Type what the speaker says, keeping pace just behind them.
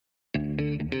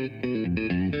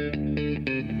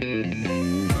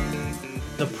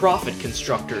Profit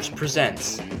Constructors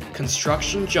presents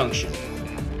Construction Junction,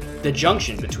 the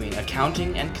junction between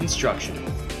accounting and construction.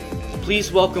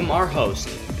 Please welcome our host,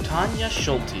 Tanya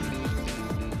Schulte.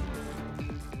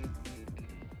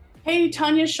 Hey,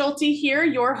 Tanya Schulte here,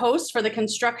 your host for the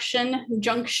Construction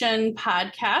Junction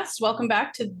podcast. Welcome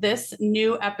back to this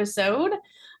new episode.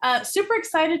 Super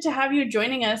excited to have you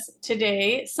joining us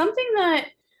today. Something that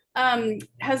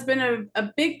has been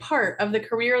a big part of the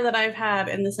career that I've had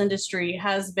in this industry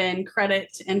has been credit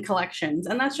and collections.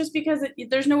 And that's just because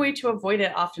there's no way to avoid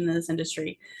it often in this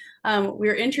industry.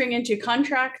 We're entering into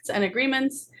contracts and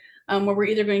agreements where we're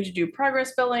either going to do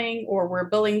progress billing or we're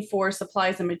billing for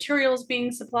supplies and materials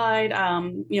being supplied.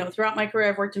 Throughout my career,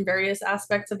 I've worked in various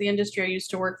aspects of the industry. I used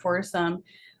to work for some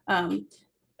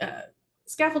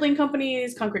scaffolding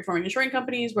companies, concrete forming and shoring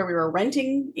companies, where we were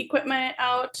renting equipment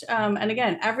out. And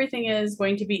again, everything is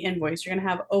going to be invoiced. You're going to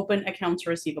have open accounts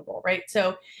receivable, right?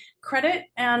 So credit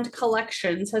and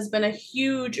collections has been a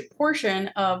huge portion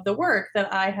of the work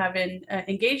that I have been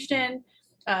engaged in,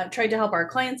 tried to help our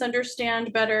clients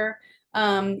understand better,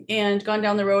 and gone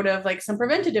down the road of like some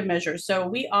preventative measures. So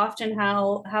we often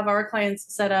have our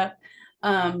clients set up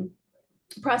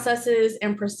processes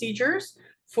and procedures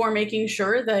for making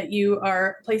sure that you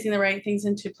are placing the right things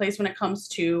into place when it comes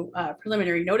to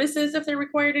preliminary notices if they're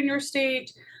required in your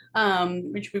state,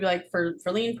 which would be like for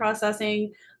lien processing,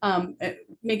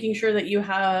 making sure that you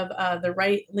have the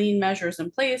right lien measures in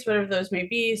place, whatever those may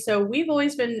be. So we've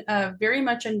always been very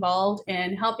much involved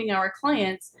in helping our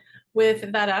clients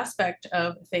with that aspect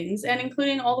of things, and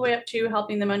including all the way up to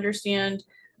helping them understand,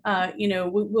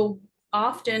 we'll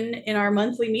often in our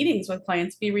monthly meetings with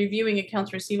clients be reviewing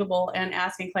accounts receivable and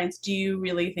asking clients, do you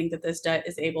really think that this debt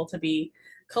is able to be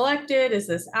collected? Is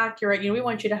this accurate? We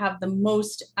want you to have the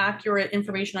most accurate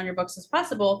information on your books as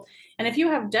possible. And if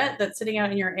you have debt that's sitting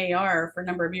out in your AR for a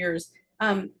number of years,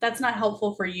 that's not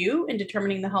helpful for you in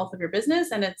determining the health of your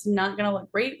business. And it's not going to look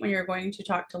great when you're going to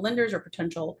talk to lenders or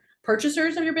potential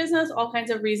purchasers of your business. All kinds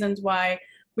of reasons why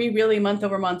we really month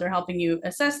over month are helping you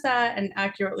assess that and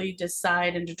accurately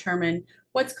decide and determine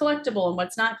what's collectible and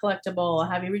what's not collectible.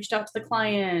 Have you reached out to the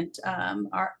client?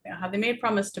 Have they made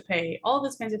promise to pay? All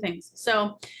those kinds of things.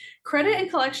 So credit and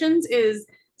collections is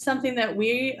something that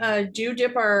we do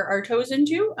dip our toes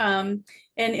into.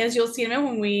 And as you'll see in a minute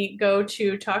when we go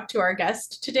to talk to our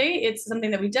guest today, it's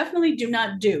something that we definitely do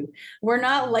not do. We're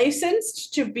not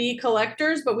licensed to be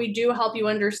collectors, but we do help you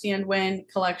understand when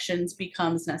collections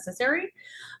becomes necessary.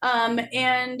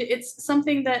 And it's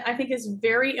something that I think is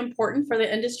very important for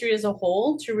the industry as a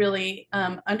whole to really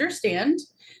understand,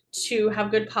 to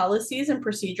have good policies and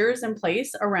procedures in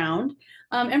place around,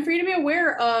 and for you to be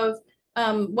aware of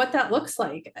what that looks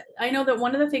like. I know that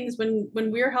one of the things when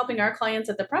we're helping our clients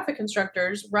at the Profit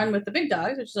Constructors run with the big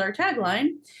dogs, which is our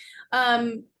tagline,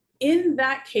 in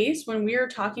that case, when we're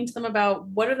talking to them about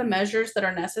what are the measures that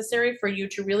are necessary for you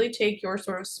to really take your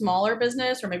sort of smaller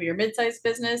business or maybe your mid-sized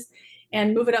business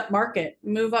and move it up market,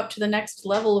 move up to the next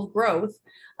level of growth,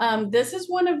 this is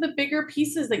one of the bigger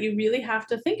pieces that you really have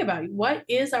to think about. What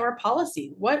is our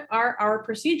policy? What are our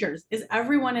procedures? Is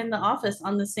everyone in the office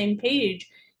on the same page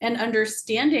and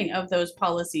understanding of those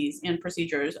policies and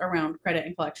procedures around credit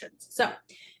and collections? So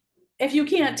if you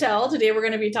can't tell, today we're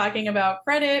going to be talking about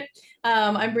credit.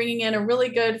 I'm bringing in a really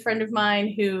good friend of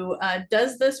mine who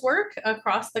does this work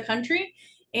across the country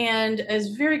and is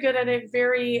very good at it,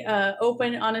 very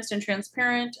open, honest, and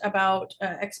transparent about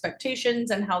expectations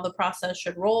and how the process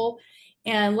should roll.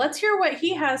 And let's hear what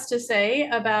he has to say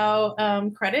about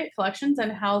credit collections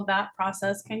and how that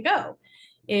process can go.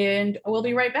 And we'll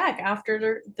be right back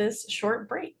after this short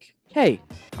break. Hey,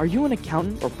 are you an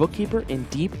accountant or bookkeeper in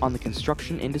deep on the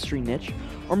construction industry niche?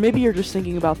 Or maybe you're just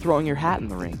thinking about throwing your hat in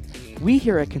the ring. We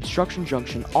here at Construction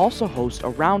Junction also host a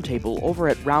roundtable over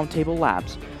at Roundtable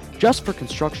Labs, just for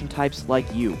construction types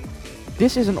like you.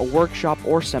 This isn't a workshop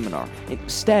or seminar.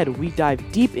 Instead, we dive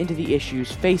deep into the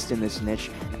issues faced in this niche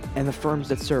and the firms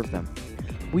that serve them.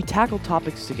 We tackle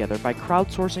topics together by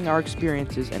crowdsourcing our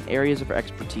experiences and areas of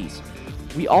expertise.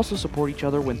 We also support each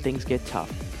other when things get tough.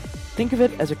 Think of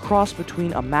it as a cross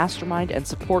between a mastermind and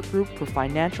support group for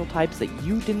financial types that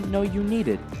you didn't know you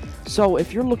needed. So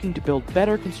if you're looking to build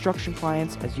better construction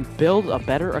clients as you build a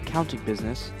better accounting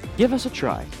business, give us a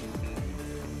try.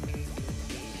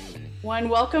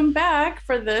 Welcome back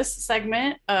for this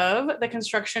segment of the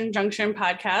Construction Junction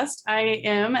podcast. I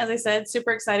am, as I said,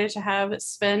 super excited to have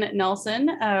Sven Nelson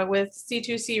with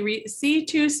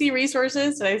C2C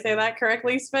Resources. Did I say that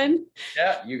correctly, Sven?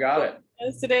 Yeah, you got it.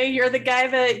 Today, you're the guy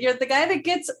that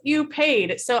gets you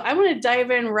paid. So I want to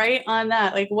dive in right on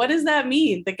that. Like, what does that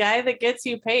mean? The guy that gets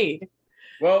you paid?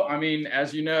 Well, I mean,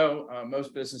 as you know,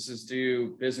 most businesses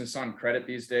do business on credit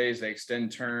these days. They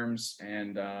extend terms,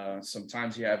 and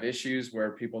sometimes you have issues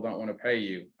where people don't want to pay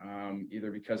you,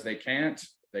 either because they can't,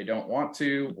 they don't want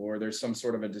to, or there's some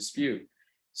sort of a dispute.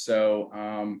 So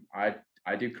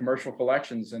I do commercial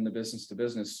collections in the business to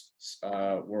business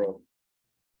world.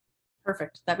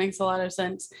 Perfect. That makes a lot of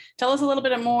sense. Tell us a little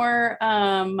bit more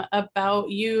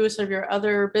about you, sort of your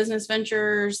other business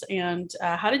ventures, and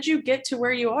how did you get to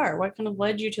where you are? What kind of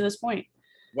led you to this point?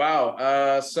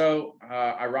 Wow. So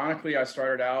ironically, I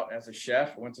started out as a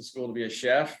chef, went to school to be a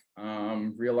chef,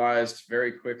 realized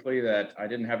very quickly that I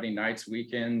didn't have any nights,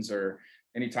 weekends, or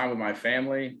any time with my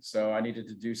family. So I needed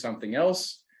to do something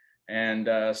else, and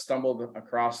stumbled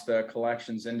across the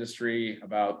collections industry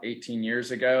about 18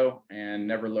 years ago and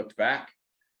never looked back.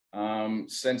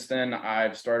 Since then,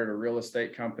 I've started a real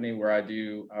estate company where I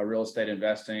do real estate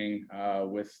investing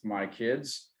with my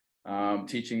kids,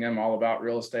 teaching them all about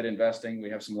real estate investing. We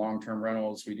have some long-term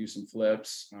rentals, we do some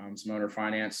flips, some owner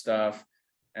finance stuff.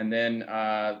 And then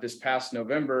this past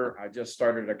November, I just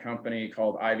started a company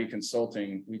called Ivy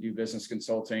Consulting. We do business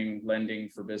consulting, lending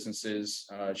for businesses,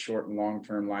 short and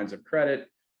long-term lines of credit.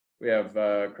 We have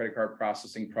a credit card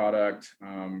processing product.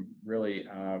 We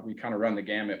kind of run the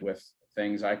gamut with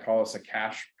things. I call us a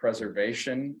cash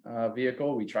preservation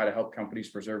vehicle. We try to help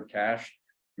companies preserve cash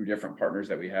through different partners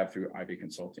that we have through Ivy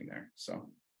Consulting there. So.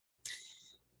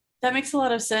 That makes a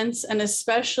lot of sense. And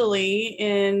especially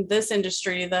in this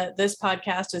industry that this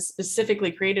podcast is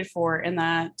specifically created for, in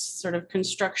that sort of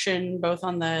construction, both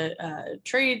on the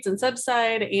trades and sub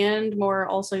side, and more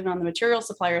also even on the material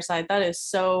supplier side, that is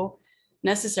so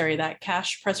necessary, that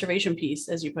cash preservation piece,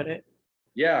 as you put it.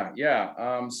 Yeah.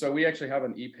 So we actually have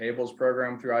an e-payables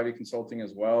program through Ivy Consulting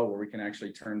as well, where we can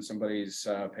actually turn somebody's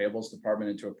payables department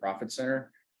into a profit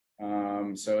center.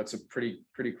 So it's a pretty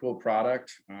cool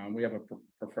product. We have a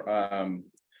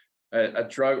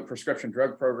prescription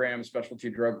drug program,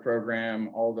 specialty drug program.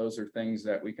 All those are things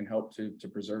that we can help to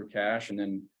preserve cash. And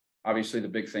then obviously the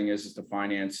big thing is the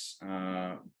finance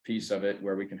piece of it,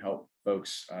 where we can help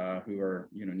folks who are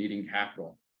needing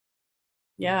capital.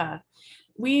 Yeah.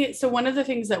 So one of the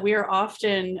things that we are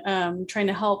often trying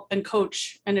to help and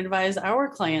coach and advise our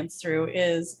clients through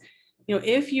is,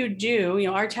 if you do,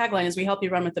 our tagline is we help you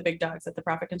run with the big dogs at the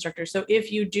Profit Constructor. So if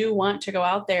you do want to go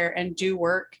out there and do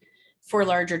work for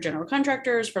larger general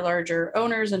contractors, for larger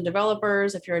owners and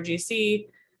developers, if you're a GC,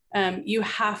 you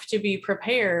have to be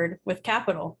prepared with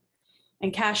capital,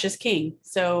 and cash is king.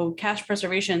 So cash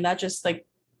preservation, that just like,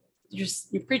 you're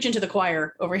preaching to the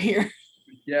choir over here.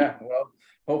 Yeah, well,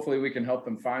 hopefully we can help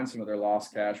them find some of their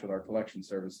lost cash with our collection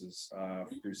services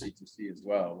through C2C as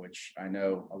well, which I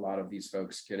know a lot of these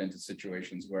folks get into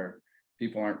situations where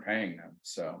people aren't paying them.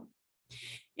 So.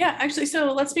 Yeah, actually,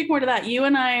 so let's speak more to that. You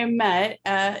and I met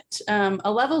at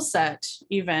a Level Set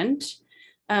event,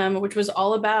 which was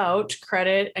all about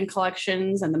credit and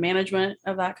collections and the management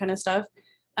of that kind of stuff.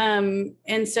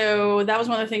 And so that was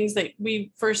one of the things that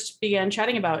we first began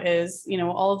chatting about is,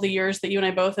 all of the years that you and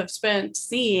I both have spent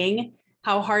seeing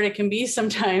how hard it can be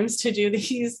sometimes to do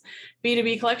these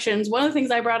B2B collections. One of the things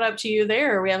I brought up to you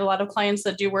there, we have a lot of clients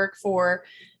that do work for,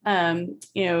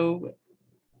 multifamily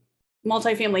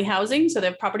housing. So they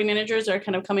have property managers that are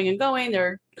kind of coming and going.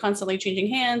 They're constantly changing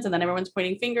hands, and then everyone's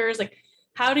pointing fingers. Like,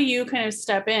 how do you kind of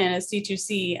step in as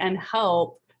C2C and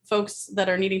help folks that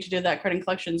are needing to do that credit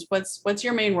collections? What's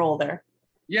your main role there?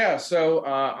 Yeah, so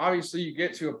obviously you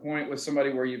get to a point with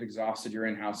somebody where you've exhausted your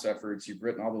in-house efforts, you've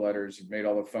written all the letters, you've made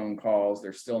all the phone calls,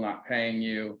 they're still not paying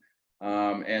you.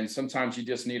 And sometimes you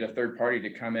just need a third party to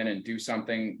come in and do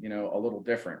something, a little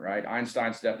different, right?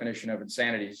 Einstein's definition of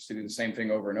insanity is to do the same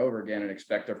thing over and over again and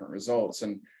expect different results.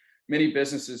 And many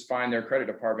businesses find their credit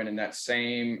department in that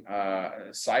same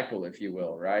cycle, if you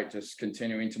will, right? Just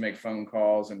continuing to make phone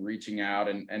calls and reaching out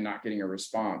and not getting a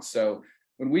response. So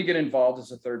when we get involved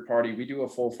as a third party, we do a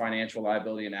full financial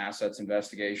liability and assets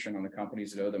investigation on the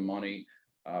companies that owe them money.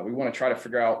 We want to try to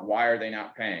figure out, why are they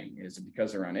not paying? Is it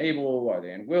because they're unable? Are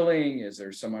they unwilling? Is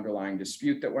there some underlying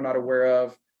dispute that we're not aware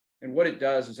of? And what it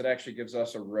does is it actually gives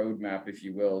us a roadmap, if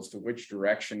you will, as to which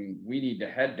direction we need to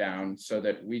head down so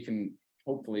that we can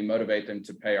hopefully motivate them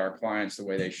to pay our clients the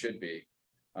way they should be.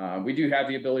 We do have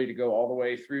the ability to go all the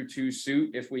way through to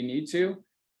suit if we need to.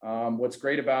 What's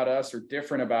great about us, or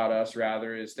different about us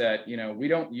rather, is that, we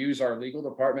don't use our legal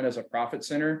department as a profit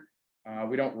center.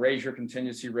 We don't raise your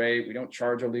contingency rate. We don't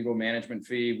charge a legal management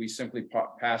fee. We simply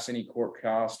pass any court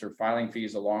cost or filing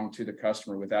fees along to the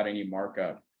customer without any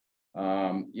markup.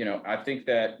 I think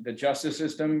that the justice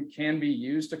system can be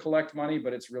used to collect money,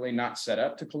 but it's really not set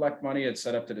up to collect money. It's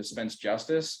set up to dispense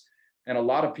justice. And a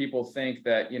lot of people think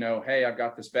that, hey, I've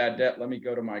got this bad debt, let me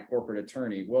go to my corporate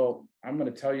attorney. Well, I'm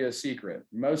going to tell you a secret.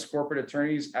 Most corporate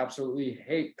attorneys absolutely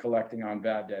hate collecting on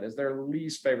bad debt. It's their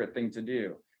least favorite thing to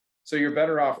do. So you're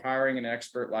better off hiring an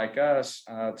expert like us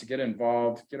to get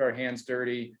involved, get our hands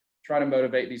dirty, try to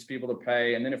motivate these people to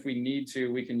pay. And then if we need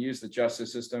to, we can use the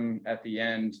justice system at the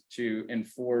end to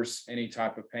enforce any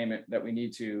type of payment that we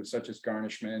need to, such as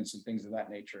garnishments and things of that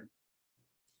nature.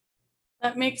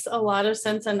 That makes a lot of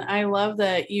sense. And I love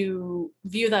that you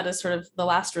view that as sort of the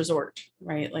last resort,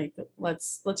 right? Like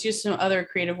let's use some other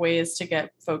creative ways to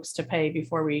get folks to pay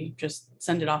before we just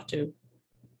send it off to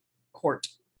court.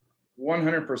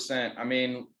 100%. I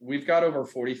mean, we've got over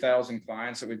 40,000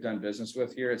 clients that we've done business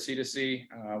with here at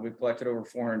C2C. We've collected over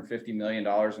 $450 million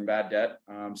in bad debt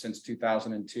since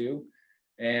 2002.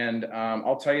 And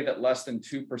I'll tell you that less than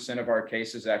 2% of our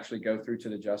cases actually go through to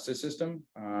the justice system.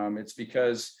 It's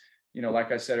because,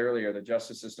 like I said earlier, the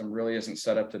justice system really isn't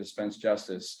set up to dispense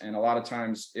justice. And a lot of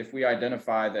times, if we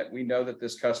identify that we know that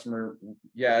this customer,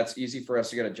 it's easy for us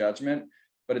to get a judgment,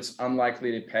 but it's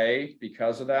unlikely to pay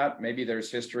because of that. Maybe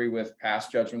there's history with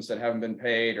past judgments that haven't been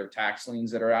paid or tax liens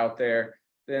that are out there.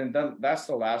 Then that's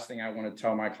the last thing I want to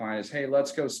tell my client is, hey,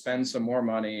 let's go spend some more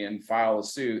money and file a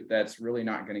suit that's really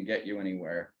not going to get you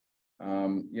anywhere.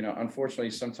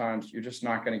 Unfortunately, sometimes you're just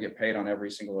not going to get paid on every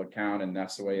single account, and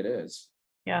that's the way it is.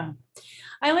 Yeah.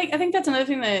 I think that's another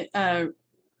thing that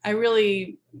I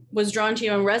really was drawn to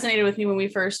you and resonated with me when we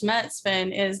first met,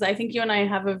 Sven, is I think you and I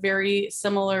have a very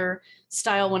similar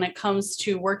style when it comes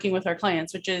to working with our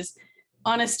clients, which is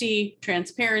honesty,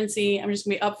 transparency. I'm just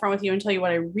gonna be upfront with you and tell you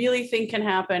what I really think can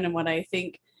happen and what I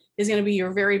think is going to be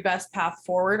your very best path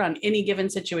forward on any given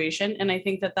situation. And I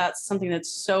think that that's something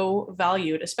that's so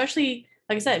valued, especially,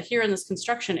 like I said, here in this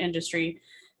construction industry.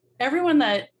 Everyone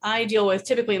that I deal with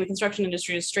typically in the construction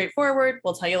industry is straightforward,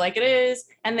 will tell you like it is,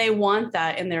 and they want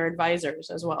that in their advisors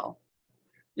as well.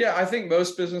 Yeah, I think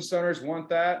most business owners want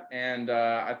that. And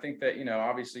I think that,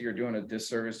 obviously you're doing a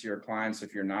disservice to your clients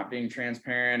if you're not being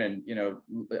transparent.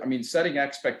 And, setting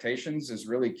expectations is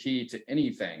really key to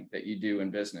anything that you do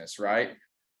in business, right?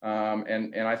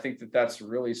 And I think that that's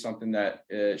really something that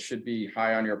should be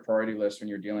high on your priority list when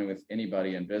you're dealing with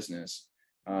anybody in business.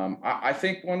 I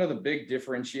think one of the big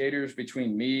differentiators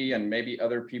between me and maybe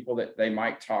other people that they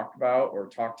might talk about or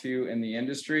talk to in the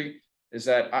industry is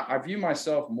that I view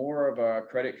myself more of a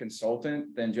credit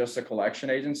consultant than just a collection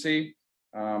agency.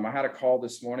 I had a call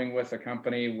this morning with a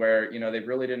company where, they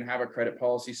really didn't have a credit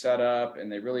policy set up and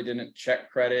they really didn't check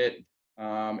credit.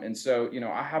 And so,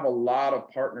 I have a lot of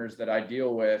partners that I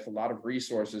deal with, a lot of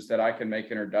resources that I can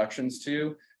make introductions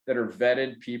to that are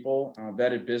vetted people,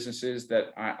 vetted businesses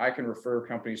that I can refer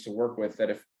companies to work with, that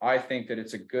if I think that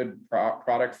it's a good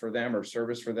product for them or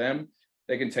service for them,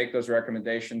 they can take those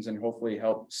recommendations and hopefully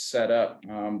help set up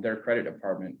their credit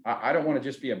department. I don't want to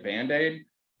just be a Band-Aid.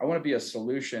 I want to be a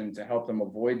solution to help them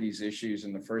avoid these issues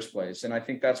in the first place. And I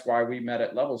think that's why we met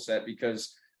at Level Set,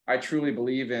 because I truly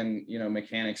believe in,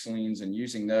 mechanics liens and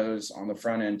using those on the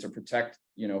front end to protect,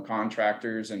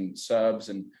 contractors and subs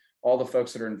and all the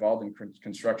folks that are involved in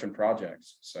construction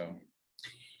projects. So.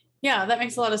 Yeah, that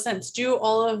makes a lot of sense. Do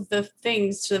all of the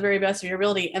things to the very best of your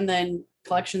ability, and then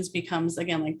collections becomes,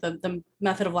 again, like the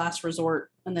method of last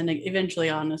resort. And then eventually,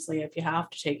 honestly, if you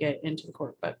have to take it into the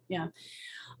court. But yeah,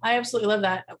 I absolutely love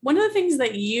that. One of the things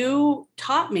that you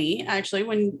taught me, actually,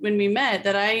 when we met,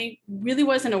 that I really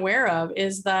wasn't aware of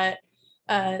is that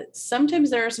sometimes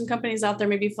there are some companies out there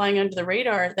maybe flying under the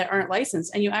radar that aren't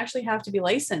licensed, and you actually have to be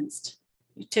licensed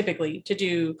typically to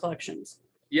do collections.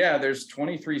 Yeah, there's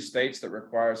 23 states that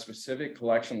require specific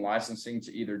collection licensing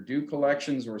to either do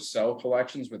collections or sell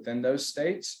collections within those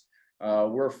states.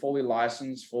 We're a fully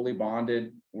licensed, fully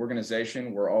bonded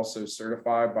organization. We're also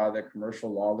certified by the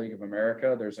Commercial Law League of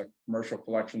America. There's a commercial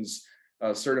collections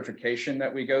certification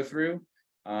that we go through,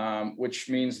 which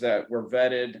means that we're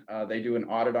vetted. They do an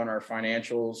audit on our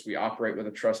financials. We operate with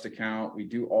a trust account. We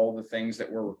do all the things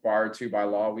that we're required to by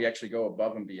law. We actually go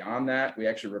above and beyond that. We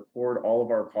actually record all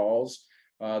of our calls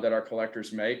that our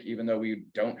collectors make, even though we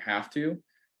don't have to.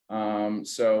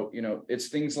 So, it's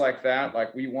things like that.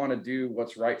 Like, we want to do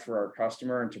what's right for our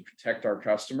customer and to protect our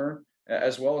customer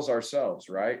as well as ourselves,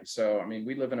 right? So,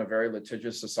 we live in a very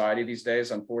litigious society these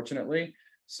days, unfortunately.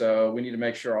 So we need to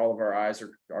make sure all of our I's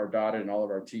are dotted and all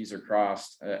of our T's are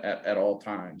crossed at all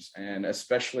times. And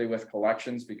especially with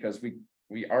collections, because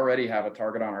we already have a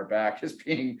target on our back as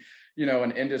being,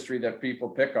 an industry that people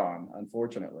pick on,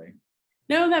 unfortunately.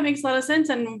 No, that makes a lot of sense.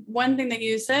 And one thing that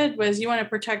you said was you want to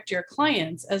protect your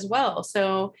clients as well.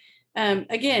 So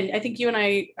again, I think you and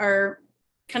I are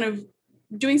kind of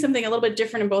doing something a little bit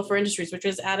different in both of our industries, which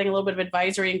is adding a little bit of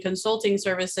advisory and consulting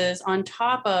services on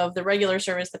top of the regular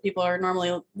service that people are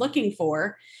normally looking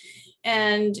for.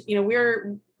 And,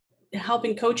 we're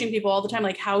helping coaching people all the time,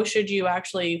 like how should you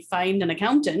actually find an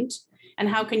accountant and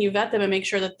how can you vet them and make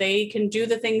sure that they can do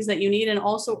the things that you need and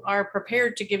also are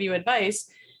prepared to give you advice.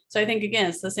 So I think, again,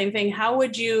 it's the same thing. How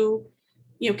would you,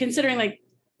 considering like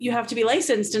you have to be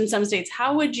licensed in some states,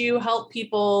 how would you help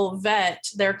people vet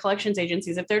their collections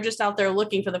agencies if they're just out there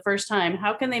looking for the first time?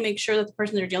 How can they make sure that the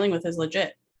person they're dealing with is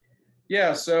legit?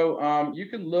 Yeah, so you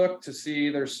can look to see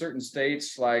there's certain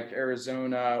states like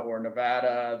Arizona or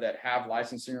Nevada that have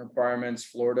licensing requirements.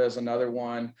 Florida is another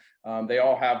one. They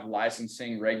all have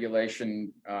licensing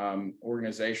regulation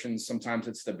organizations. Sometimes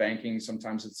it's the banking,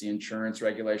 sometimes it's the insurance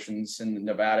regulations. In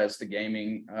Nevada, it's the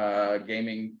gaming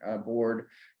board,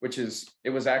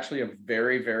 it was actually a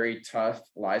very, very tough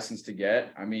license to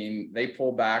get. I mean, they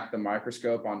pull back the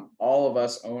microscope on all of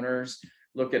us owners,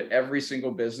 look at every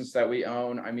single business that we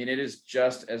own. I mean, it is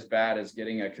just as bad as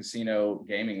getting a casino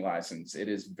gaming license. It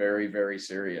is very, very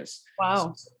serious.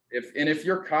 Wow. If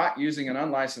you're caught using an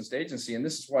unlicensed agency, and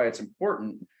this is why it's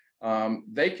important,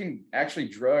 they can actually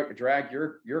drag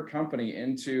your company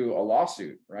into a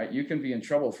lawsuit, right? You can be in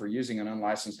trouble for using an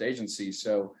unlicensed agency.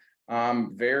 So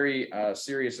I'm very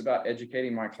serious about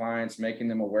educating my clients, making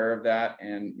them aware of that,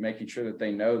 and making sure that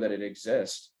they know that it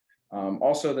exists.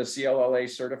 Also, the CLLA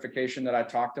certification that I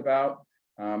talked about,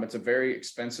 it's a very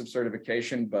expensive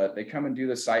certification, but they come and do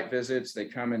the site visits. They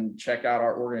come and check out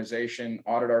our organization,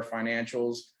 audit our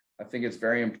financials. I think it's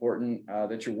very important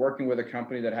that you're working with a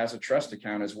company that has a trust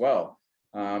account as well.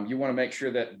 You want to make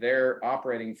sure that their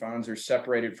operating funds are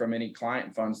separated from any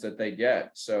client funds that they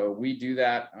get. So we do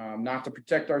that not to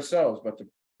protect ourselves, but to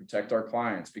protect our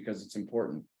clients because it's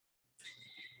important.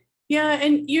 Yeah,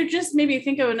 and you just maybe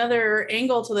think of another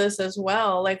angle to this as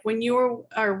well. Like when you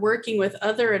are working with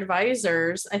other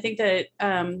advisors, I think that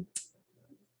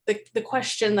the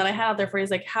question that I had out there for you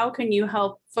is like, how can you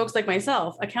help folks like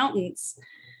myself, accountants,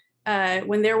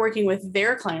 when they're working with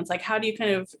their clients? Like, how do you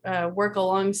kind of work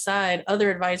alongside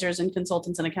other advisors and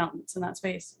consultants and accountants in that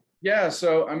space? Yeah.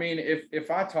 So, I mean,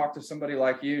 if I talk to somebody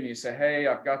like you and you say, hey,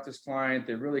 I've got this client,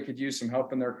 they really could use some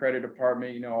help in their credit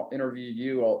department, I'll interview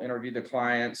you, I'll interview the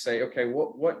client, say, okay,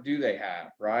 what do they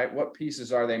have, right? What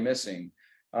pieces are they missing?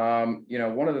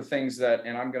 One of the things that,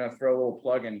 and I'm going to throw a little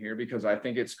plug in here because I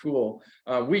think it's cool.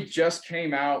 We just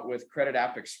came out with Credit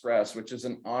App Express, which is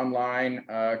an online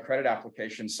credit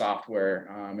application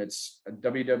software. It's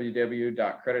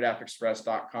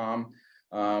www.creditappexpress.com.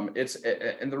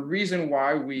 And the reason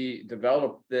why we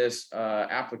developed this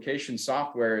application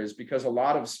software is because a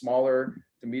lot of smaller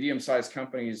to medium-sized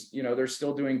companies, they're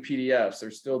still doing PDFs,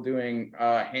 they're still doing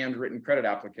handwritten credit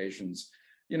applications.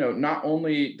 Not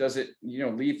only does it,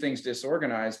 leave things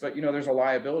disorganized, but, there's a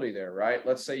liability there, right?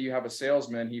 Let's say you have a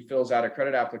salesman, he fills out a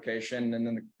credit application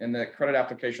and then the credit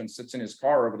application sits in his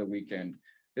car over the weekend.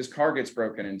 His car gets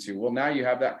broken into. Well, now you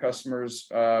have that customer's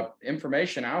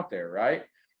information out there, right?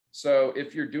 So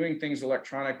if you're doing things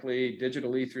electronically,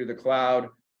 digitally through the cloud,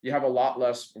 you have a lot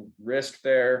less risk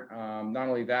there. Not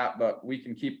only that, but we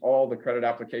can keep all the credit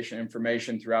application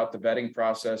information throughout the vetting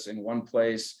process in one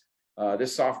place.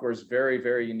 This software is very,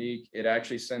 very unique. It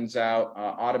actually sends out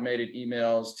automated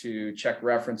emails to check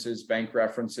references, bank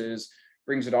references,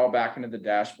 brings it all back into the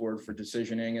dashboard for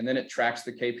decisioning, and then it tracks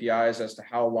the KPIs as to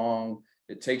how long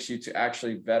it takes you to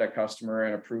actually vet a customer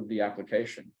and approve the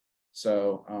application.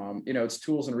 So, it's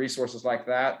tools and resources like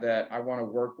that I want to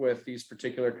work with these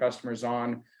particular customers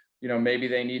on. Maybe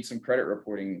they need some credit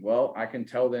reporting. Well, I can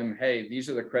tell them, hey, these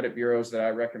are the credit bureaus that I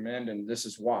recommend, and this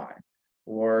is why.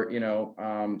 Or,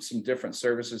 some different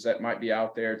services that might be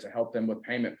out there to help them with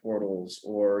payment portals,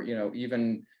 or,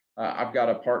 even I've got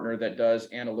a partner that does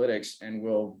analytics and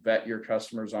will vet your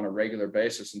customers on a regular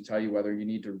basis and tell you whether you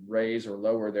need to raise or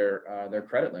lower their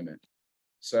credit limit.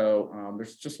 So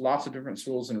there's just lots of different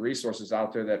tools and resources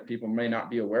out there that people may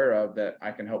not be aware of that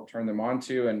I can help turn them on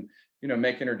to, and,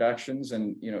 make introductions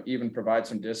and, even provide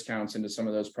some discounts into some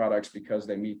of those products because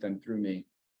they meet them through me.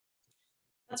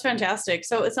 That's fantastic.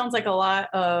 So it sounds like a lot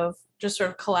of just sort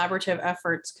of collaborative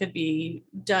efforts could be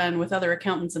done with other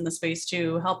accountants in the space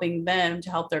too, helping them to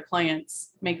help their clients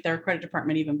make their credit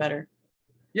department even better.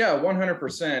 Yeah,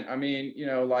 100%. I mean,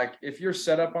 like if you're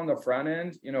set up on the front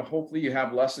end, hopefully you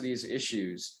have less of these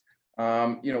issues.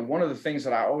 One of the things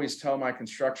that I always tell my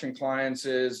construction clients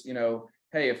is,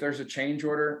 hey, if there's a change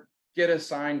order, get a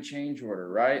signed change order,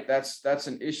 right? That's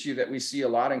an issue that we see a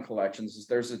lot in collections is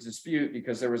there's a dispute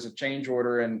because there was a change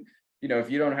order, and,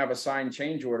 if you don't have a signed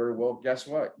change order, well, guess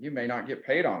what? You may not get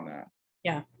paid on that.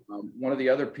 Yeah. One of the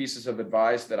other pieces of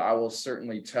advice that I will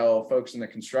certainly tell folks in the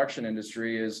construction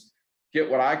industry is get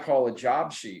what I call a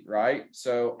job sheet, right?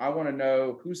 So I want to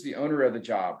know who's the owner of the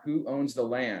job, who owns the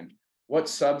land, what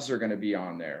subs are going to be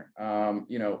on there.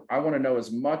 I want to know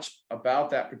as much about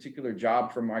that particular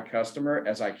job from my customer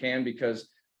as I can, because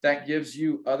that gives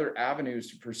you other avenues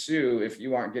to pursue if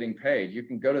you aren't getting paid. You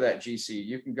can go to that GC,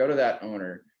 you can go to that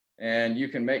owner, and you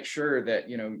can make sure that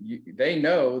they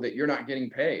know that you're not getting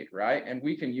paid, right? And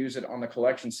we can use it on the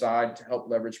collection side to help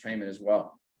leverage payment as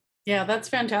well. Yeah, that's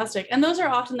fantastic. And those are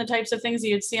often the types of things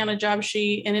you'd see on a job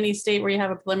sheet in any state where you have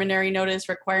a preliminary notice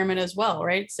requirement as well,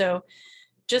 right? So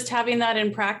just having that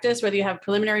in practice, whether you have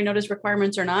preliminary notice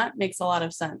requirements or not, makes a lot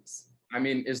of sense. I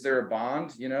mean, is there a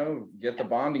bond? Get the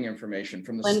bonding information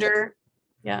from the lender.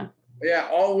 Yeah. Yeah,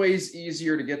 always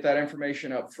easier to get that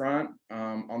information up front,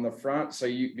 on the front, so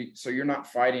you're not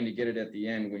fighting to get it at the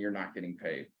end when you're not getting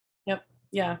paid. Yep.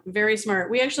 Yeah, very smart.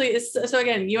 We actually, so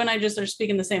again, you and I just are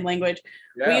speaking the same language.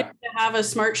 Yeah. We used to have a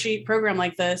smart sheet program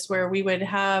like this where we would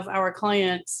have our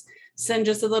clients send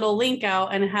just a little link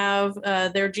out and have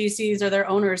their GCs or their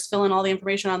owners fill in all the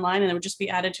information online, and it would just be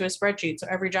added to a spreadsheet. So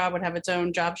every job would have its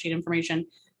own job sheet information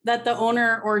that the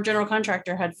owner or general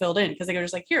contractor had filled in, because they were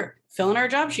just like, here, fill in our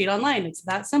job sheet online. It's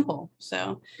that simple.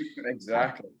 So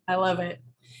exactly. I love it.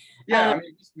 Yeah,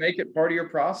 just make it part of your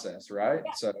process, right?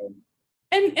 Yeah. So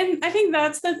and I think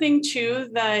that's the thing too,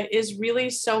 that is really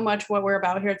so much what we're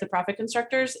about here at the Profit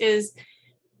Constructors, is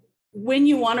when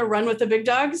you want to run with the big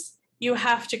dogs, you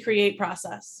have to create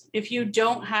process. If you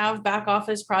don't have back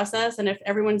office process, and if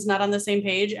everyone's not on the same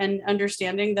page and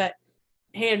understanding that,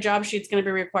 hey, a job sheet's going to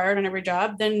be required on every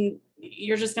job, then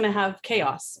you're just going to have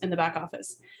chaos in the back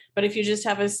office. But if you just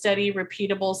have a steady,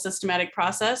 repeatable, systematic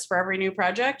process for every new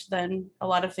project, then a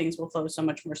lot of things will flow so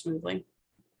much more smoothly.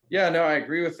 Yeah, no, I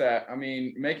agree with that. I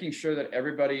mean, making sure that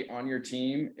everybody on your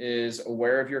team is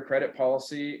aware of your credit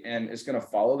policy and is going to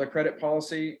follow the credit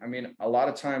policy. I mean, a lot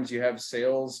of times you have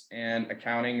sales and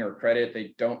accounting or credit,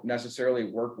 they don't necessarily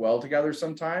work well together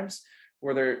sometimes,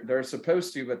 where they're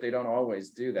supposed to, but they don't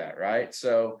always do that, right?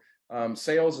 So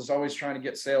sales is always trying to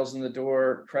get sales in the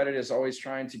door. Credit is always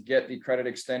trying to get the credit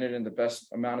extended in the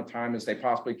best amount of time as they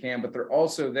possibly can, but they're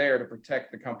also there to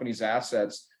protect the company's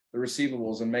assets, the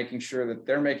receivables, and making sure that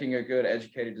they're making a good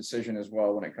educated decision as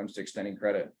well when it comes to extending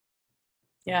credit.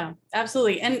 Yeah,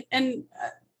 absolutely. And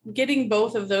getting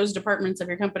both of those departments of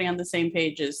your company on the same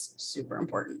page is super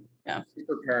important. Yeah.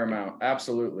 Super paramount.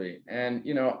 Absolutely. And,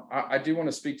 I do want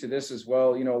to speak to this as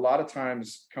well. A lot of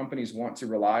times companies want to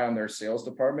rely on their sales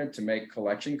department to make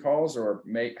collection calls or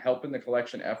help in the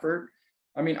collection effort.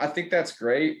 I mean, I think that's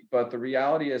great, but the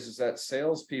reality is that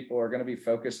salespeople are going to be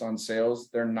focused on sales.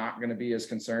 They're not going to be as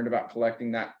concerned about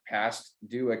collecting that past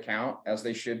due account as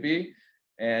they should be.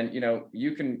 And,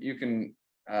 you can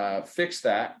fix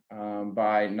that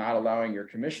by not allowing your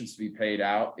commissions to be paid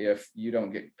out if you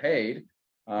don't get paid.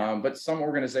 But some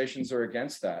organizations are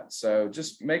against that. So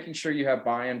just making sure you have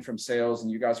buy-in from sales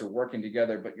and you guys are working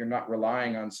together, but you're not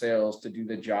relying on sales to do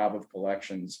the job of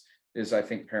collections is, I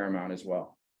think, paramount as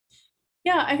well.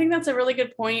 Yeah, I think that's a really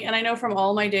good point. And I know from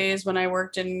all my days when I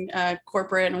worked in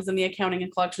corporate and was in the accounting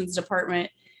and collections department,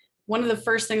 one of the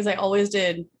first things I always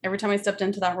did every time I stepped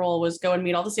into that role was go and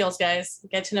meet all the sales guys,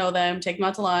 get to know them, take them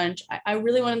out to lunch. I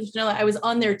really wanted to know that I was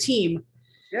on their team.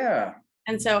 Yeah.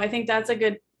 And so I think that's a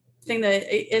good thing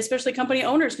that especially company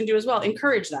owners can do as well.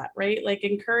 Encourage that, right? Like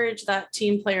encourage that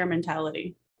team player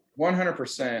mentality.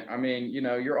 100%. I mean,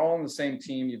 you're all on the same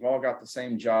team. You've all got the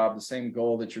same job, the same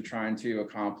goal that you're trying to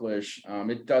accomplish.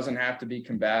 It doesn't have to be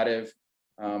combative.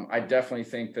 I definitely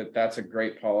think that that's a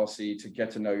great policy to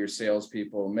get to know your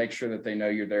salespeople, make sure that they know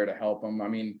you're there to help them. I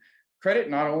mean, credit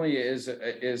not only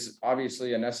is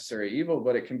obviously a necessary evil,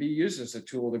 but it can be used as a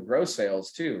tool to grow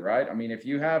sales too, right? I mean, if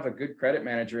you have a good credit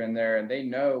manager in there and they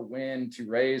know when to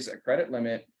raise a credit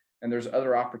limit and there's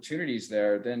other opportunities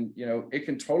there, then, it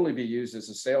can totally be used as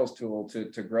a sales tool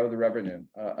to grow the revenue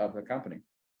of the company.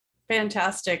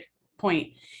 Fantastic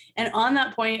point. And on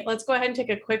that point, let's go ahead and take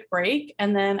a quick break.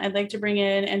 And then I'd like to bring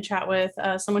in and chat with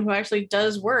someone who actually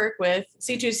does work with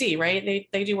C2C, right?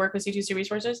 They do work with C2C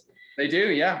resources. They do.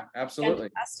 Yeah, absolutely.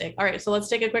 Fantastic. All right. So let's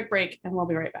take a quick break and we'll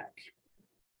be right back.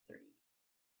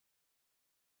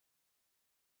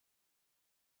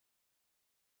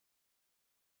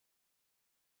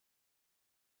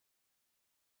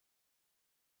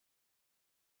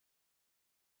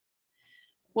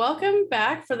 Welcome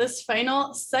back for this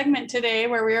final segment today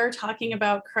where we are talking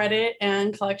about credit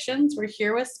and collections. We're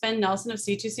here with Sven Nelson of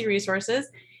C2C Resources,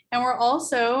 and we're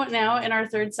also now in our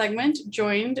third segment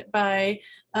joined by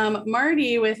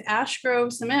Marty with Ash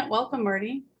Grove Cement. Welcome,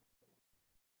 Marty.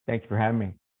 Thanks for having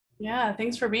me. Yeah,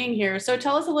 thanks for being here. So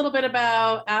tell us a little bit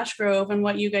about Ash Grove and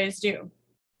what you guys do.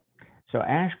 So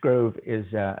Ash Grove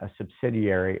is a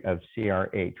subsidiary of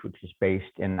CRH, which is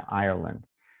based in Ireland.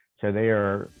 So they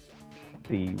are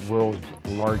the world's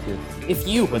largest. If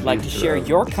you would like to share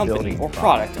your company or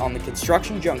product on the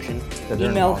Construction Junction,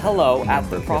 email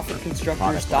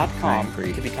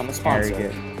hello@theprofitconstructors.com to become a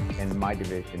sponsor. And my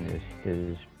division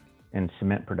is in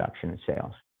cement production and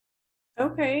sales.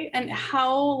 Okay, and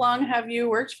how long have you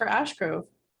worked for Ash Grove?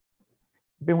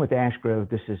 I've been with Ash Grove.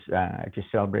 This is I just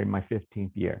celebrated my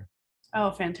 15th year. Oh,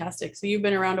 fantastic. So you've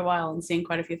been around a while and seen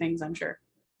quite a few things, I'm sure.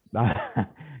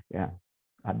 Yeah,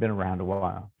 I've been around a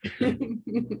while. For sure.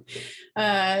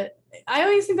 I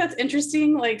always think that's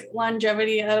interesting, like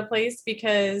longevity at a place,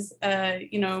 because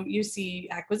you see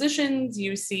acquisitions,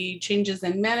 you see changes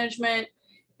in management.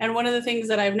 And one of the things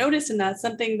that I've noticed, and that's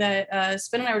something that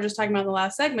Sven and I were just talking about in the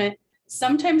last segment,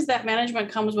 sometimes that management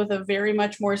comes with a very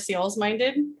much more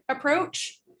sales-minded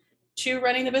approach to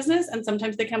running the business, and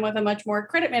sometimes they come with a much more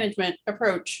credit management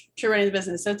approach to running the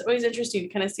business. So it's always interesting to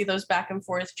kind of see those back and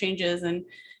forth changes and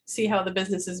see how the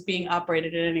business is being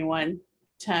operated at any one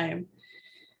time.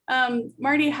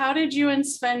 Marty, how did you and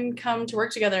Sven come to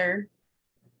work together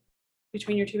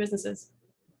between your two businesses?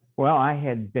 Well, I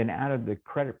had been out of the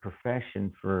credit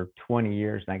profession for 20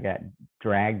 years, and I got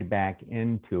dragged back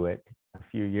into it a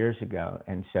few years ago.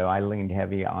 And so I leaned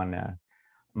heavy on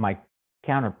my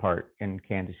counterpart in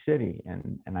Kansas City.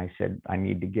 And I said, I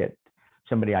need to get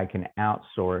somebody I can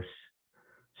outsource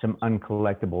some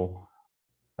uncollectible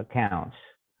accounts,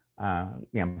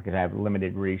 because I have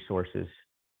limited resources.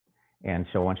 And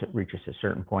so once it reaches a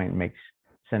certain point, it makes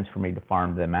sense for me to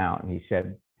farm them out. And he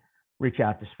said, reach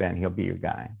out to Sven, he'll be your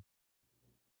guy.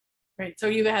 Right. So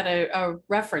you had a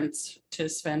reference to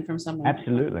Sven from someone.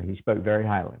 Absolutely. He spoke very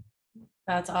highly.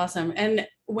 That's awesome. And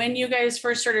when you guys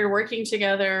first started working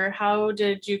together, how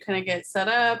did you kind of get set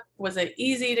up? Was it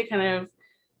easy to kind of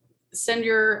send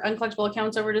your uncollectible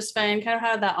accounts over to Sven? Kind of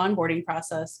how did that onboarding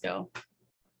process go?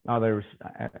 Oh, there was,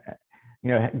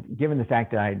 given the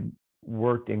fact that I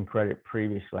worked in credit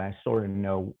previously, I sort of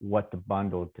know what to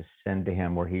bundle to send to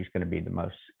him where he's going to be the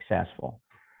most successful.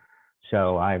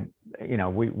 So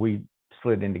we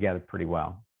slid in together pretty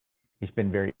well. He's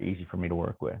been very easy for me to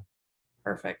work with.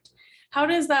 Perfect. How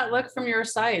does that look from your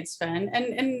side, Sven?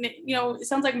 And it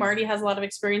sounds like Marty has a lot of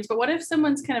experience, but what if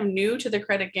someone's kind of new to the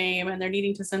credit game and they're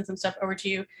needing to send some stuff over to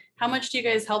you? How much do you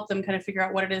guys help them kind of figure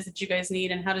out what it is that you guys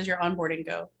need, and how does your onboarding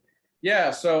go?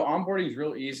 Yeah, so onboarding is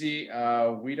real easy.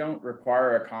 We don't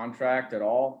require a contract at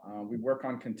all. We work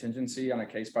on contingency on a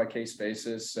case-by-case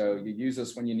basis. So you use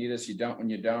us when you need us, you don't when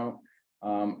you don't.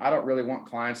 I don't really want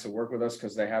clients to work with us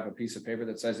because they have a piece of paper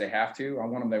that says they have to. I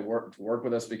want them to work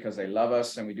with us because they love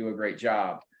us and we do a great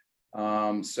job.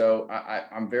 So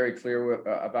I'm very clear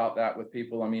about that with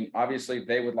people. I mean, obviously, if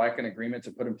they would like an agreement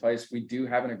to put in place, we do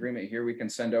have an agreement here we can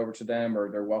send over to them,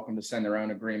 or they're welcome to send their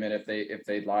own agreement if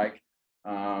they'd like.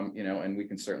 And we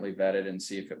can certainly vet it and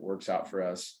see if it works out for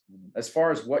us. As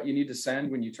far as what you need to send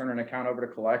when you turn an account over to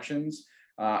collections,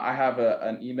 I have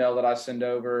an email that I send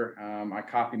over. I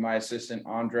copy my assistant,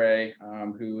 Andre,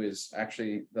 who is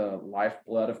actually the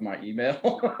lifeblood of my email.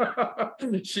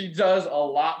 She does a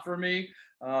lot for me.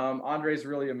 Andre's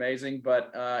really amazing,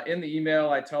 but in the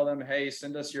email, I tell them, hey,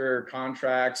 send us your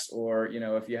contracts, or,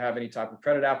 if you have any type of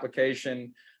credit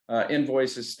application,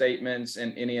 invoices, statements,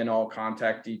 and any and all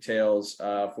contact details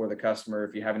for the customer.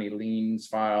 If you have any liens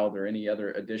filed or any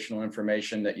other additional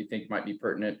information that you think might be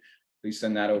pertinent, please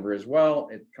send that over as well.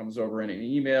 It comes over in an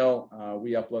email.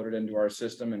 We upload it into our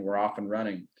system and we're off and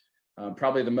running.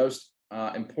 Probably the most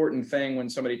important thing when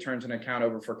somebody turns an account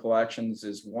over for collections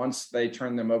is once they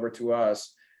turn them over to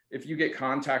us, if you get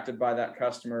contacted by that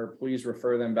customer, please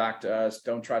refer them back to us.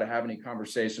 Don't try to have any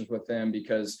conversations with them,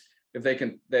 because if they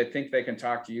think they can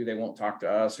talk to you, they won't talk to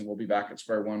us, and we'll be back at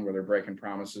square one where they're breaking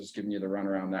promises, giving you the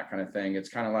runaround, that kind of thing. It's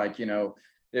kind of like,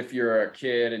 if you're a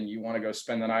kid and you want to go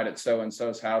spend the night at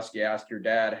so-and-so's house, you ask your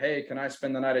dad, hey, can I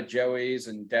spend the night at Joey's?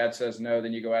 And dad says no,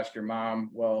 then you go ask your mom.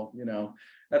 Well,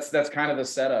 that's kind of the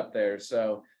setup there.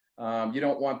 So you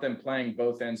don't want them playing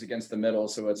both ends against the middle.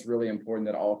 So it's really important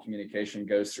that all communication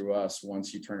goes through us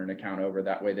once you turn an account over.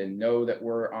 That way they know that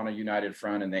we're on a united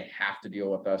front and they have to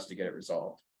deal with us to get it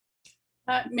resolved.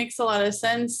 That makes a lot of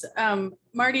sense.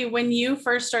 Marty, when you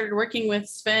first started working with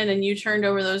Sven and you turned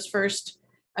over those first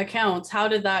accounts, how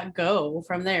did that go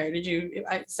from there?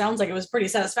 It sounds like it was pretty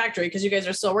satisfactory because you guys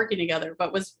are still working together,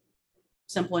 but was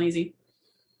simple and easy?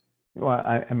 Well,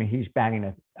 I mean, he's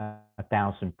batting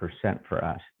 1,000% for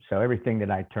us. So everything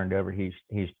that I turned over, he's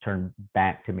turned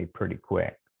back to me pretty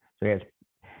quick. So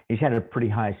he's had a pretty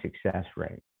high success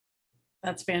rate.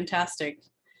 That's fantastic.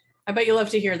 I bet you love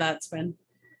to hear that, Sven.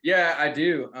 Yeah, I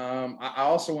do. I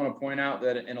also want to point out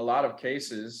that in a lot of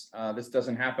cases, this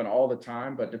doesn't happen all the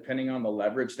time, but depending on the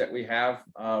leverage that we have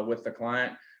with the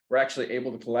client, we're actually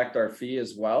able to collect our fee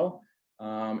as well,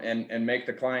 and make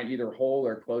the client either whole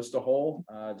or close to whole,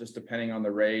 just depending on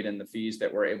the rate and the fees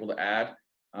that we're able to add.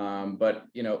 But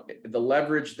the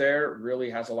leverage there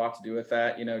really has a lot to do with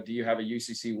that. Do you have a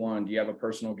UCC1? Do you have a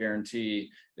personal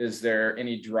guarantee? Is there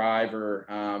any driver,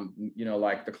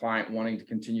 like the client wanting to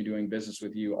continue doing business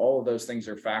with you? All of those things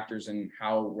are factors in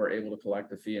how we're able to collect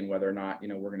the fee and whether or not,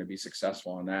 we're going to be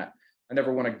successful on that. I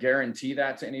never want to guarantee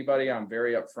that to anybody. I'm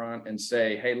very upfront and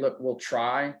say, hey, look, we'll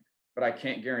try, but I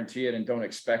can't guarantee it and don't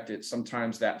expect it.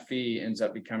 Sometimes that fee ends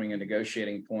up becoming a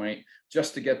negotiating point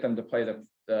just to get them to pay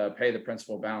the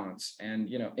principal balance. And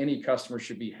any customer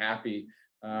should be happy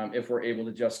if we're able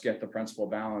to just get the principal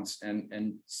balance.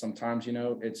 And sometimes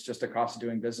it's just a cost of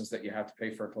doing business that you have to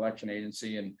pay for a collection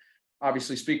agency. And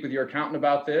obviously speak with your accountant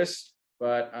about this,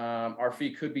 but our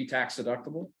fee could be tax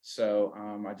deductible. So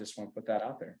I just want to put that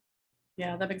out there.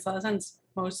 Yeah, that makes a lot of sense.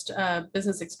 Most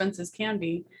business expenses can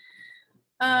be.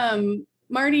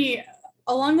 Marty,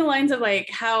 along the lines of like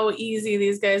how easy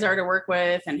these guys are to work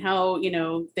with and how,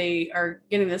 they are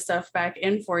getting this stuff back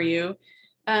in for you.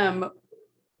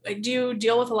 Do you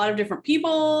deal with a lot of different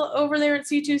people over there at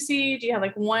C2C? Do you have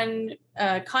like one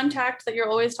contact that you're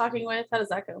always talking with? How does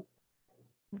that go?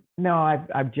 No,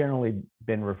 I've generally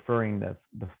been referring the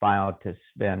file to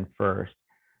Sven first,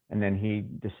 and then he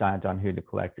decides on who the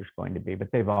collector is going to be, but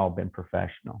they've all been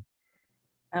professional.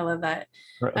 I love that.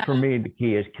 For me, the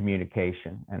key is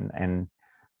communication, and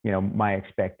my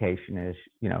expectation is,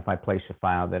 if I place a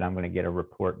file, that I'm going to get a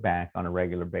report back on a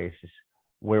regular basis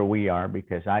where we are,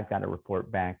 because I've got to report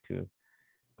back to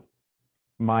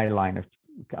my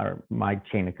my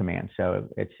chain of command. So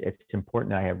it's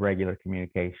important that I have regular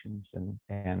communications, and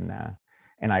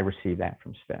I receive that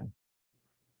from Sven.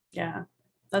 Yeah,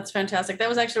 that's fantastic. That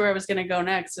was actually where I was going to go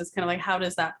next. It's kind of like, how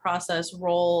does that process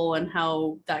roll and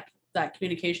how that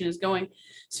communication is going.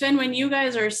 Sven, when you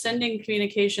guys are sending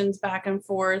communications back and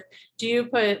forth, do you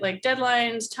put like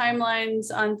deadlines, timelines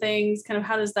on things? Kind of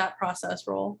how does that process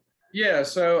roll? Yeah,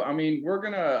 so we're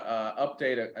gonna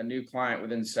update a new client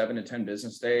within 7 to 10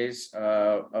 business days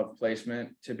of placement.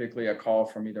 Typically, a call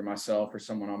from either myself or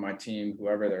someone on my team,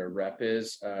 whoever their rep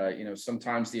is.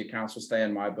 Sometimes the accounts will stay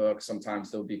in my book. Sometimes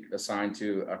they'll be assigned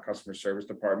to a customer service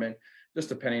department, just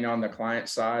depending on the client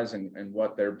size and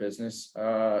what their business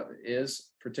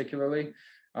is particularly.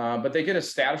 But they get a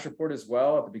status report as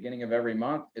well at the beginning of every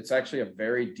month. It's actually a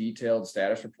very detailed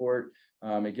status report.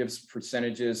 It gives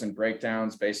percentages and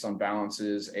breakdowns based on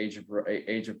balances, age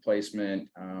of placement,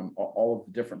 all of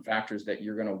the different factors that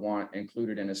you're going to want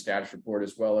included in a status report,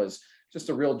 as well as just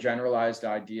a real generalized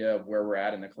idea of where we're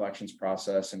at in the collections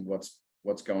process and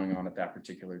what's going on at that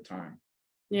particular time.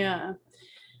 Yeah.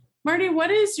 Marty, what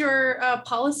is your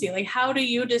policy? Like, how do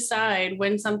you decide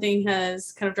when something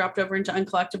has kind of dropped over into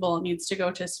uncollectible and needs to go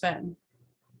to Sven?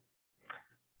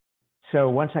 So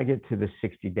once I get to the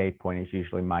 60-day point is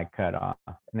usually my cutoff.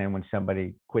 And then when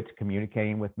somebody quits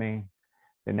communicating with me,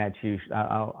 then that's usually,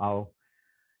 I'll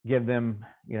give them,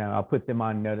 I'll put them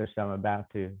on notice I'm about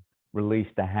to release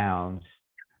the hounds.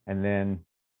 And then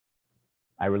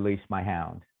I release my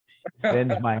hound.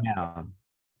 Sven's my hound.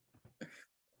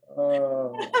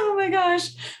 Oh my gosh,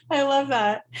 I love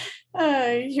that.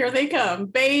 Here they come,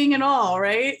 baying and all,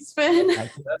 right, Sven?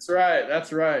 That's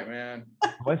right, man.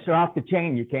 Once they're off the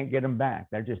chain, you can't get them back.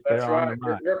 They're right. on the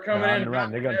run. They're coming in. The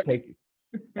run. They're going to take.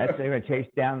 They're going to chase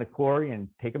down the quarry and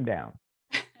take them down.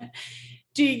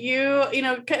 Do you,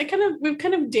 we've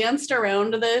kind of danced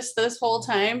around this whole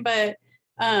time, but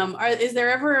is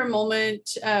there ever a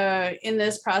moment in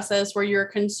this process where you're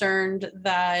concerned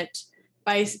that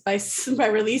by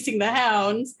releasing the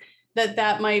hounds,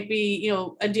 that might be,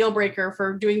 a deal breaker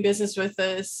for doing business with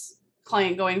this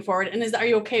client going forward? And are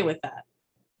you okay with that?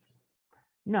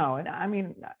 No, and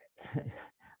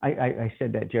I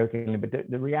said that jokingly, but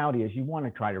the reality is you want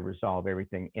to try to resolve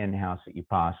everything in-house that you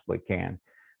possibly can.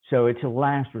 So it's a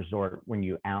last resort when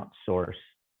you outsource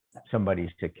somebody's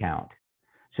account.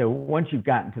 So once you've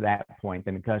gotten to that point,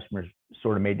 then the customer's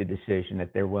sort of made the decision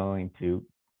that they're willing to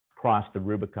cross the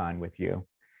Rubicon with you.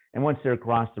 And once they're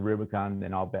across the Rubicon,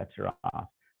 then all bets are off.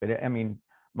 But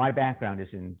my background is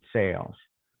in sales.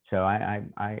 So I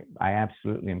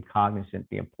absolutely am cognizant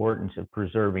the importance of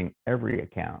preserving every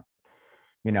account.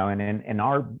 And in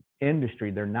our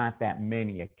industry, there are not that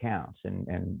many accounts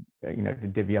and to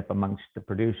divvy up amongst the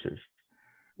producers.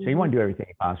 So you want to do everything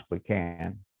you possibly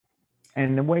can.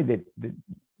 And the way that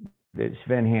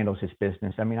Sven handles his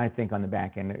business, I think on the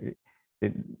back end,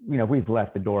 we've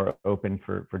left the door open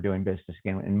for doing business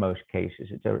again. In most cases,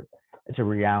 it's a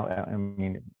reality. I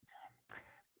mean,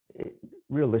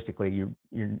 realistically,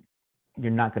 you're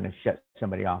not going to shut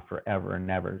somebody off forever and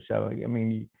ever. So I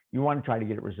mean, you want to try to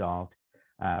get it resolved,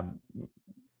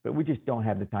 but we just don't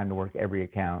have the time to work every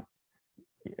account,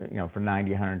 for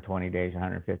 90, 120 days,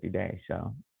 150 days.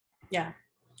 So yeah.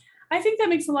 I think that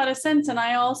makes a lot of sense. And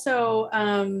I also,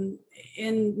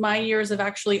 in my years of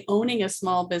actually owning a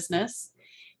small business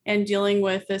and dealing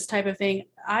with this type of thing,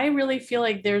 I really feel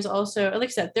like there's also, like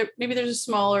I said, maybe there's a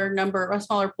smaller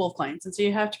pool of clients. And so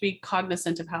you have to be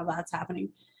cognizant of how that's happening.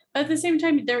 But at the same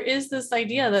time, there is this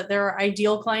idea that there are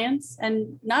ideal clients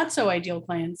and not so ideal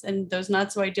clients. And those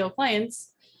not so ideal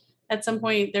clients, at some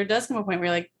point, there does come a point where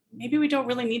you're like, maybe we don't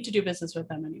really need to do business with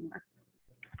them anymore.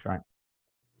 that's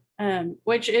right.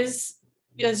 Which is,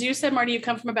 as you said, Marty, you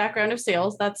come from a background of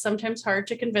sales. That's sometimes hard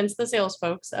to convince the sales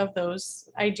folks of those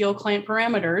ideal client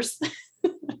parameters.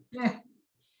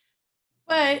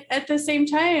 But at the same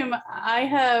time, I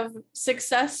have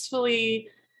successfully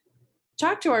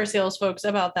talked to our sales folks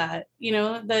about that,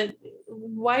 that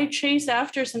why chase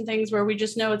after some things where we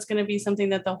just know it's going to be something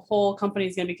that the whole company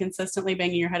is going to be consistently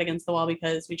banging your head against the wall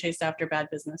because we chased after bad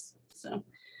business. So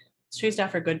let's chase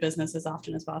after good business as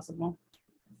often as possible.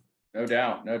 No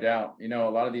doubt, no doubt. A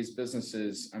lot of these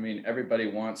businesses, I mean, everybody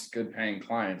wants good paying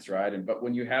clients, right? But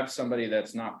when you have somebody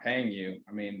that's not paying you,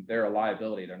 I mean, they're a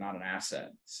liability, they're not an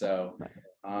asset. So,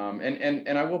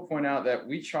 and I will point out that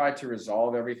we try to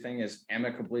resolve everything as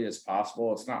amicably as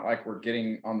possible. It's not like we're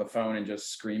getting on the phone and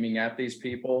just screaming at these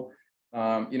people.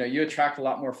 You attract a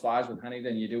lot more flies with honey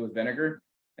than you do with vinegar.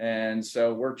 And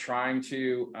so we're trying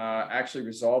to actually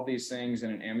resolve these things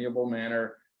in an amiable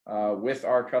manner. With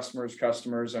our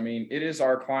customers. I mean, it is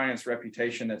our client's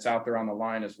reputation that's out there on the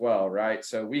line as well, right?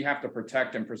 So we have to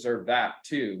protect and preserve that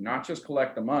too, not just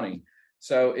collect the money.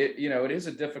 So it is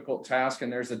a difficult task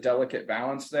and there's a delicate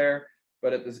balance there.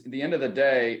 But at the end of the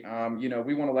day,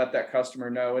 we want to let that customer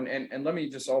know. And let me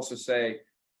just also say,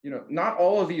 not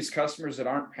all of these customers that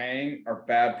aren't paying are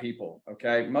bad people.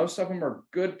 Okay. Most of them are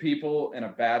good people in a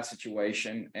bad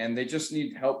situation and they just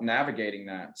need help navigating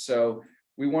that. So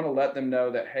we want to let them know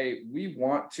that, hey, we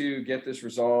want to get this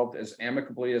resolved as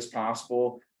amicably as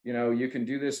possible. You can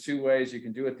do this two ways. You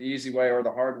can do it the easy way or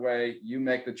the hard way. You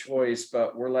make the choice,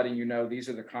 but we're letting you know these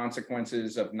are the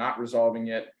consequences of not resolving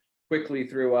it quickly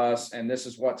through us. And this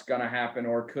is what's going to happen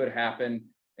or could happen.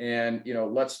 And,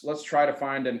 let's try to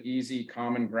find an easy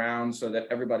common ground so that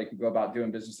everybody can go about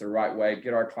doing business the right way,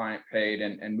 get our client paid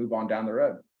and move on down the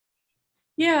road.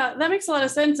 Yeah, that makes a lot of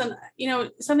sense. And,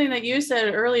 something that you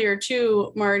said earlier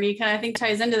too, Marty, kind of I think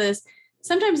ties into this.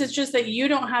 Sometimes it's just that you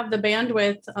don't have the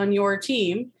bandwidth on your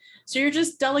team. So you're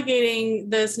just delegating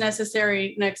this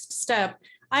necessary next step.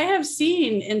 I have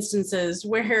seen instances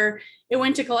where it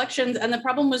went to collections and the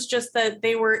problem was just that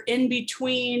they were in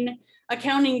between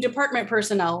accounting department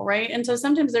personnel, right? And so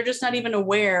sometimes they're just not even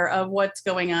aware of what's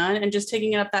going on and just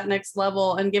taking it up that next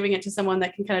level and giving it to someone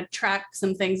that can kind of track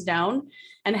some things down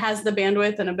and has the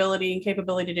bandwidth and ability and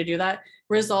capability to do that,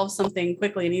 resolve something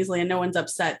quickly and easily, and no one's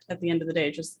upset at the end of the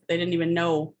day. Just they didn't even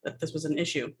know that this was an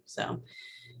issue. So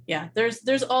yeah,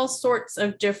 there's all sorts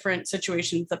of different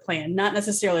situations that play in, not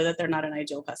necessarily that they're not an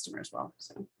ideal customer as well.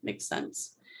 So makes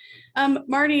sense.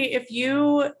 Marty, if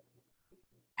you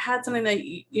had something that,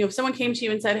 if someone came to you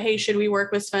and said, hey, should we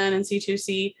work with Sven and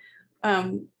C2C?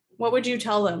 What would you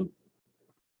tell them?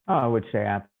 Oh, I would say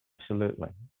absolutely.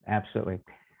 Absolutely.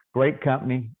 Great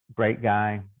company, great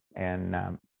guy. And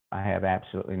I have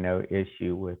absolutely no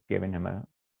issue with giving him a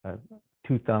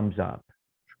 2 thumbs up.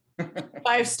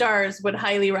 5 stars, would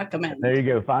highly recommend. There you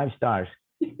go. 5 stars.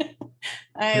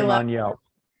 I love on Yelp.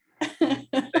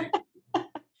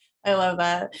 I love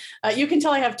that. You can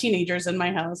tell I have teenagers in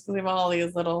my house because we have all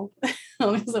these little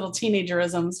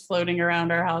teenagerisms floating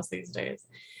around our house these days.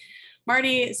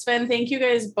 Marty, Sven, thank you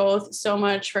guys both so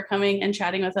much for coming and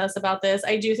chatting with us about this.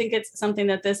 I do think it's something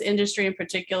that this industry in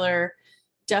particular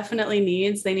definitely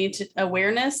needs. They need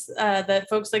awareness that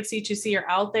folks like C2C are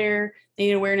out there. They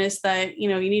need awareness that, you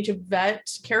need to vet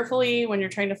carefully when you're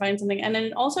trying to find something. And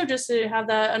then also just to have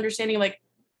that understanding, like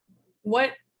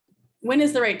when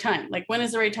is the right time? Like, when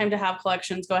is the right time to have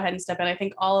collections go ahead and step in? I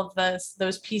think all of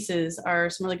those pieces are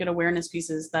some really good awareness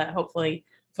pieces that hopefully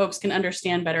folks can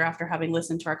understand better after having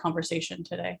listened to our conversation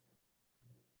today.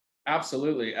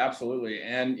 Absolutely. Absolutely.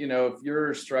 And, if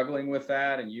you're struggling with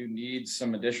that and you need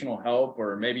some additional help,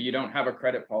 or maybe you don't have a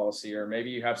credit policy, or maybe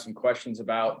you have some questions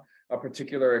about a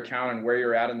particular account and where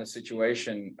you're at in the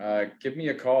situation, give me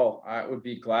a call. I would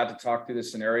be glad to talk through the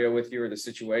scenario with you or the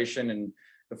situation and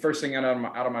the first thing out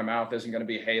of my mouth isn't going to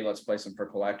be, hey, let's place them for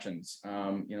collections.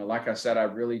 Like I said, I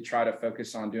really try to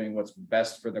focus on doing what's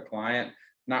best for the client,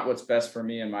 not what's best for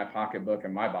me and my pocketbook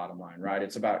and my bottom line, right?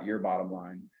 It's about your bottom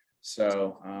line.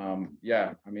 So, I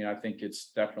think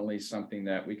it's definitely something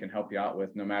that we can help you out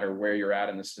with no matter where you're at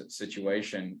in the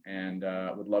situation, and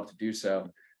would love to do so.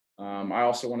 I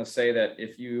also want to say that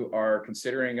if you are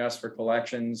considering us for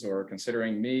collections or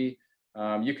considering me,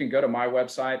 you can go to my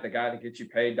website,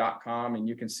 theguythatgetsyoupaid.com, and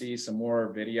you can see some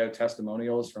more video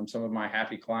testimonials from some of my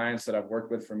happy clients that I've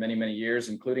worked with for many, many years,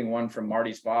 including one from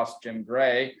Marty's boss, Jim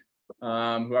Gray,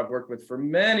 who I've worked with for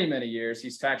many, many years.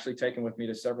 He's actually taken with me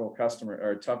to several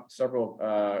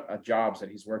jobs that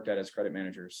he's worked at as credit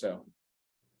manager. So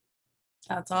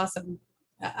that's awesome.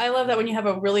 I love that when you have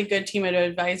a really good team of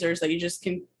advisors that you just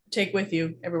can take with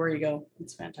you everywhere you go.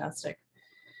 It's fantastic.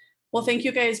 Well, thank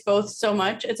you guys both so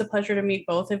much. It's a pleasure to meet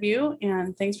both of you.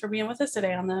 And thanks for being with us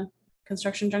today on the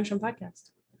Construction Junction podcast.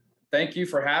 Thank you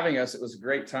for having us. It was a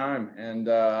great time. And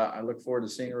I look forward to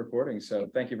seeing a recording. So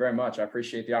thank you very much. I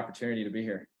appreciate the opportunity to be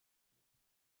here.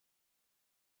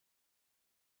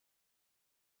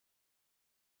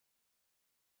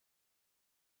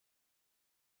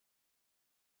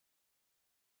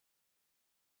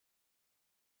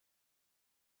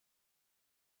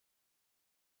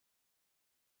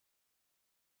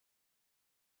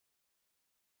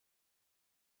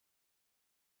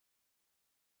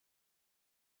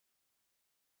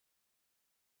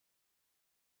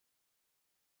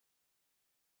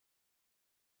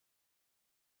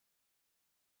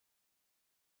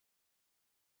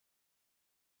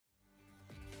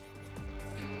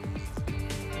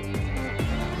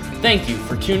 Thank you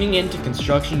for tuning in to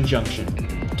Construction Junction.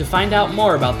 To find out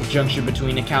more about the junction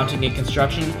between accounting and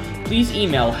construction, please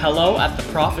email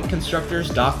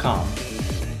hello@theprofitconstructors.com.